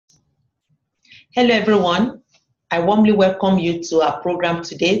Hello, everyone. I warmly welcome you to our program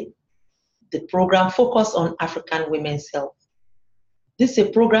today, the program focused on African women's health. This is a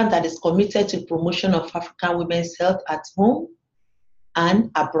program that is committed to promotion of African women's health at home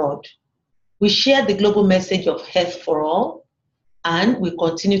and abroad. We share the global message of health for all, and we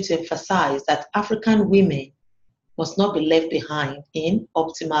continue to emphasize that African women must not be left behind in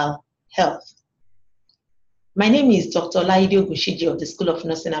optimal health. My name is Dr. Laide Ogunshiji of the School of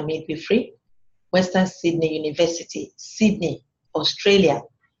Nursing and Midwifery, Western Sydney University, Sydney, Australia.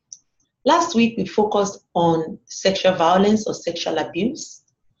 Last week, we focused on sexual violence or sexual abuse.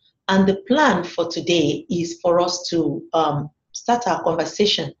 And the plan for today is for us to start our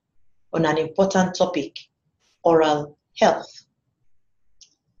conversation on an important topic, oral health.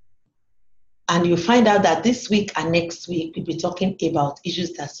 And you'll find out that this week and next week, we'll be talking about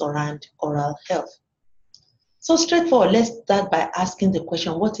issues that surround oral health. So straightforward, let's start by asking the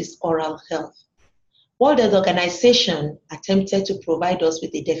question, what is oral health? World Health Organization attempted to provide us with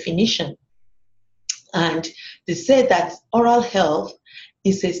a definition, and they said that oral health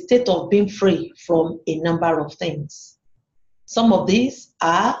is a state of being free from a number of things. Some of these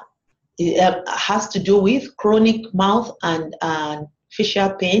has to do with chronic mouth and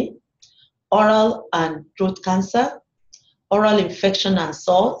facial pain, oral and throat cancer, oral infection and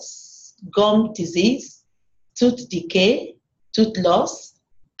sores, gum disease, tooth decay, tooth loss,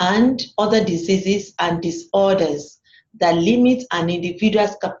 and other diseases and disorders that limit an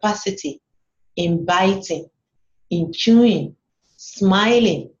individual's capacity in biting, in chewing,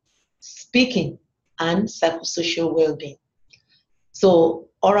 smiling, speaking, and psychosocial well-being. So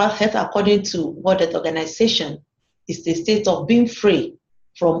oral health, according to World Health Organization, is the state of being free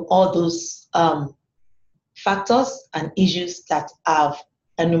from all those factors and issues that I've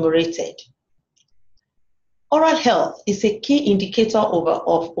enumerated. Oral health is a key indicator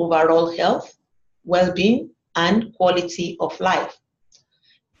of overall health, well-being, and quality of life.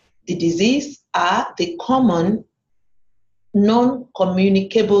 The diseases are the common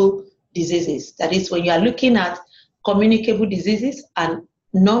non-communicable diseases. That is, when you are looking at communicable diseases and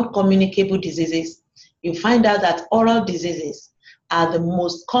non-communicable diseases, you find out that oral diseases are the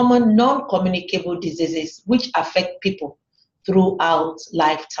most common non-communicable diseases which affect people throughout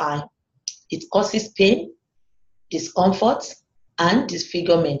lifetime. It causes pain, discomfort, and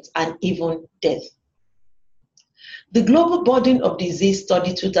disfigurement, and even death. The Global Burden of Disease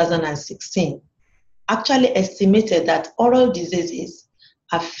Study 2016 actually estimated that oral diseases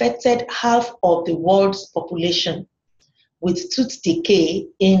affected half of the world's population, with tooth decay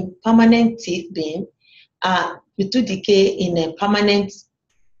in permanent teeth being, with tooth decay in a permanent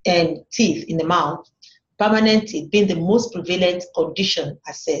teeth in the mouth, permanent teeth being the most prevalent condition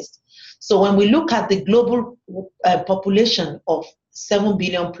assessed. So when we look at the global population of 7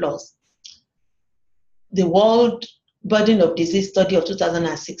 billion plus, the World Burden of Disease Study of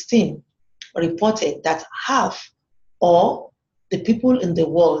 2016 reported that half of the people in the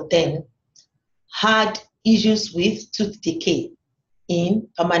world then had issues with tooth decay in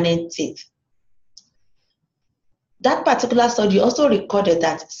permanent teeth. That particular study also recorded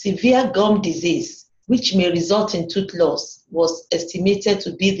that severe gum disease, which may result in tooth loss, was estimated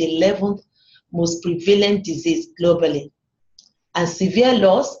to be the 11th most prevalent disease globally. And severe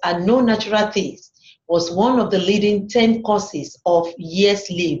loss and no natural teeth was one of the leading 10 causes of years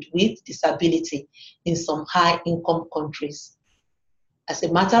lived with disability in some high-income countries. As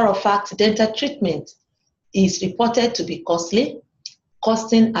a matter of fact, dental treatment is reported to be costly,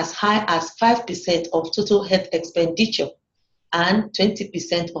 costing as high as 5% of total health expenditure and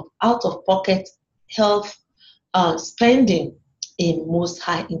 20% of out-of-pocket health spending in most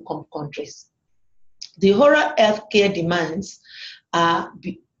high-income countries. The oral health care demands are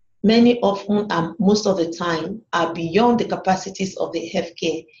many often and most of the time are beyond the capacities of the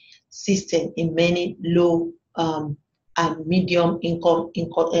healthcare system in many low and medium income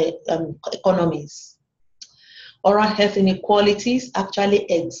economies. Oral health inequalities actually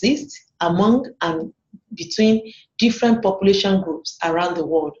exist among and between different population groups around the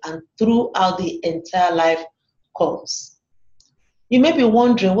world and throughout the entire life course. You may be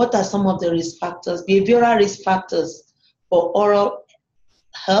wondering, what are some of the risk factors, behavioral risk factors for oral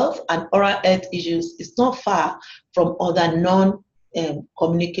health and oral health issues? It's not far from other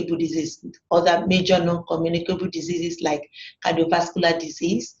non-communicable diseases, other major non-communicable diseases like cardiovascular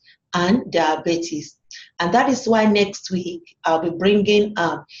disease and diabetes. And that is why next week I'll be bringing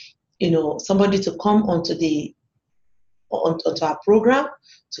somebody to come onto our program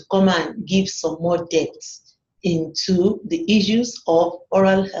to come and give some more depth into the issues of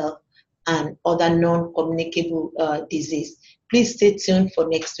oral health and other non-communicable disease. please stay tuned for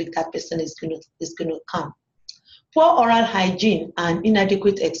next week. That person is going to come. Poor oral hygiene and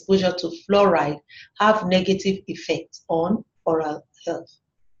inadequate exposure to fluoride have negative effects on oral health.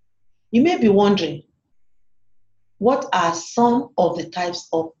 You may be wondering, what are some of the types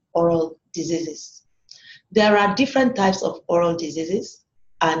of oral diseases? There are different types of oral diseases,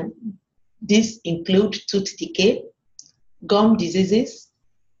 and these include tooth decay, gum diseases,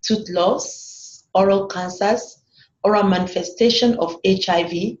 tooth loss, oral cancers, oral manifestation of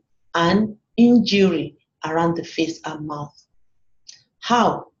HIV, and injury around the face and mouth.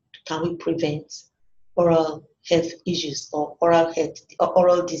 How can we prevent oral health issues or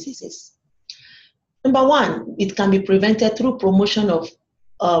oral diseases? Number one, it can be prevented through promotion of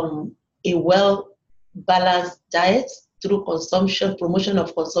a well-balanced diet, through promotion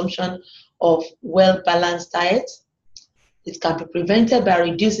of consumption of well-balanced diet. It can be prevented by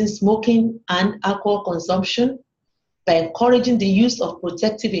reducing smoking and alcohol consumption, by encouraging the use of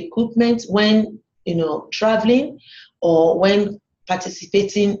protective equipment when traveling or when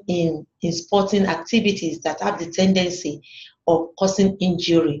participating in sporting activities that have the tendency of causing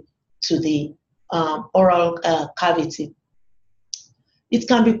injury to the oral cavity. It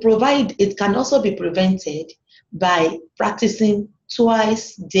can also be prevented by practicing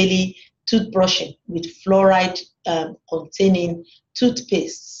twice daily toothbrushing with fluoride containing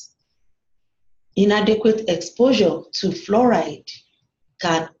toothpastes. Inadequate exposure to fluoride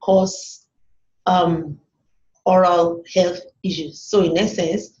can cause oral health issues. So in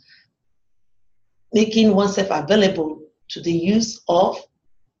essence, making oneself available to the use of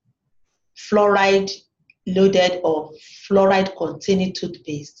fluoride-loaded or fluoride-containing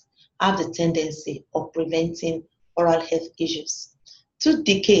toothpaste have the tendency of preventing oral health issues. Tooth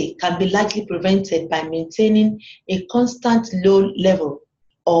decay can be largely prevented by maintaining a constant low level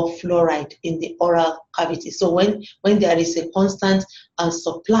of fluoride in the oral cavity. So when there is a constant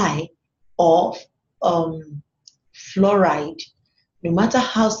supply of fluoride, no matter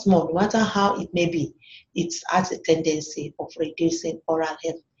how small, no matter how it may be, it has a tendency of reducing oral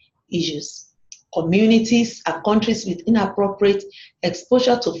health issues. Communities and countries with inappropriate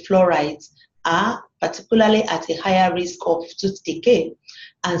exposure to fluorides are particularly at a higher risk of tooth decay,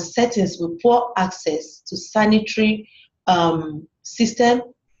 and settings with poor access to sanitary system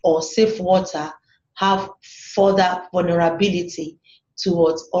or safe water have further vulnerability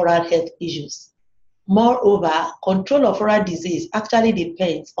towards oral health issues. Moreover, control of oral disease actually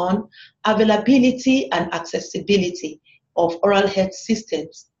depends on availability and accessibility of oral health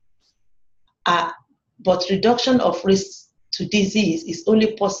systems. But reduction of risk to disease is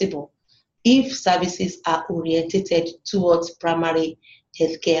only possible if services are oriented towards primary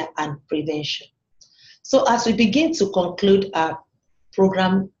healthcare and prevention. So as we begin to conclude our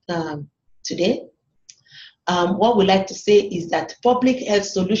program today, what we like to say is that public health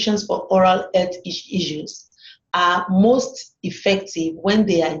solutions for oral health issues are most effective when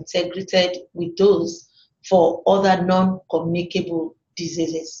they are integrated with those for other non-communicable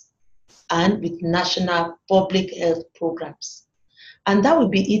diseases and with national public health programs. And that will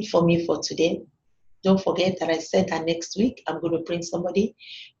be it for me for today. Don't forget that I said that next week I'm going to bring somebody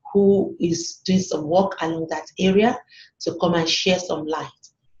who is doing some work along that area to come and share some light,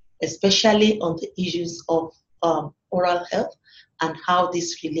 especially on the issues of oral health and how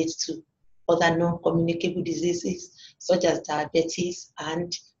this relates to other non-communicable diseases such as diabetes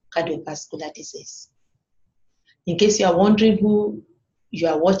and cardiovascular disease. In case you are wondering who you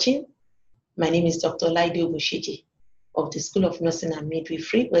are watching, my name is Dr. Laide Ogunsheji of the School of Nursing and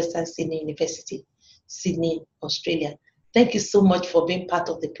Midwifery, Western Sydney University, Sydney, Australia. Thank you so much for being part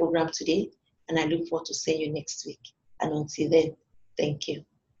of the program today, and I look forward to seeing you next week. And until then, thank you.